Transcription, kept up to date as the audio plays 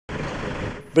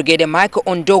Brigadier Michael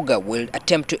Ondoga will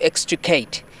attempt to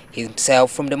extricate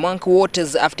himself from the monkey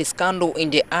waters after scandal in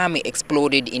the army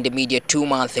exploded in the media 2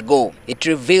 months ago. It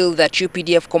revealed that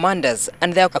UPDF commanders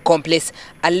and their accomplice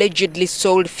allegedly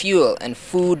sold fuel and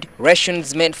food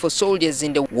rations meant for soldiers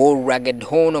in the war-ragged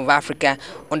Horn of Africa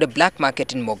on the black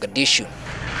market in Mogadishu.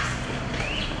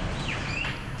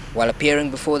 While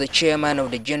appearing before the chairman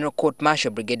of the General Court Martial,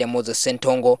 Brigadier Moses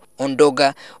Sentongo,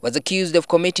 Ondoga was accused of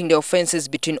committing the offences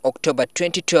between October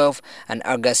 2012 and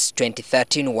August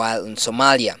 2013 while in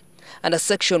Somalia. Under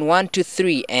Section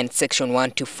 123 and Section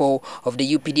 124 of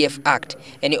the UPDF Act,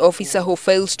 any officer who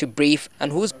fails to brief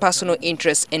and whose personal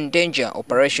interests endanger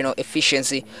operational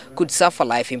efficiency could suffer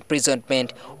life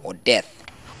imprisonment or death.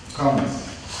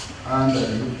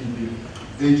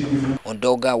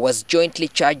 Ondoga was jointly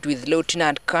charged with Lt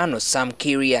Col Sam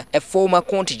Kiirya, a former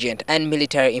contingent and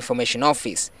military information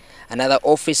officer. Another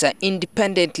officer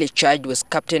independently charged was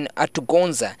Captain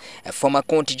Atugonza, a former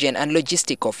contingent and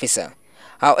logistic officer.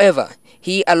 However,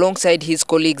 he alongside his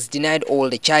colleagues denied all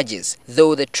the charges.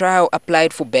 Though the trio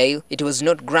applied for bail, it was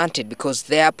not granted because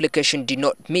their application did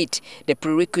not meet the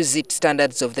prerequisite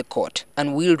standards of the court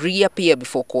and will reappear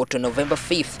before court on November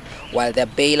 5th, while their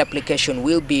bail application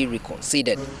will be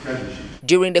reconsidered.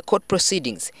 During the court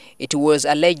proceedings, it was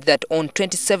alleged that on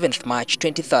 27th March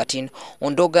 2013,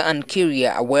 Ondoga and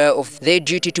Kiirya, aware of their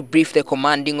duty to brief the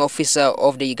commanding officer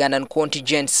of the Ugandan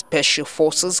contingent Special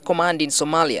Forces Command in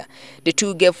Somalia, the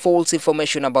two gave false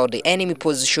information about the enemy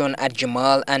position at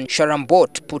Jamal and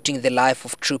Sharambot, putting the life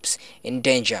of troops in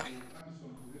danger.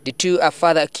 The two are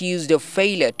further accused of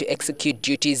failure to execute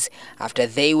duties after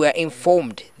they were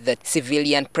informed that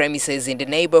civilian premises in the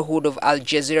neighborhood of Al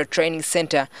Jazeera Training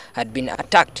Center had been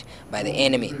attacked by the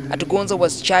enemy. Atugonza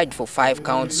was charged for 5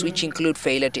 counts, which include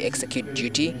failure to execute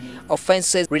duty,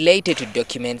 offenses related to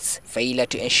documents, failure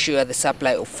to ensure the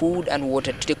supply of food and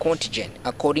water to the contingent.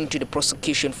 According to the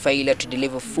prosecution, failure to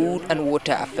deliver food and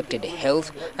water affected the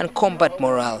health and combat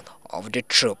morale of the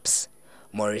troops.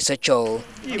 Lt Col,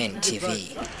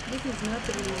 NTV.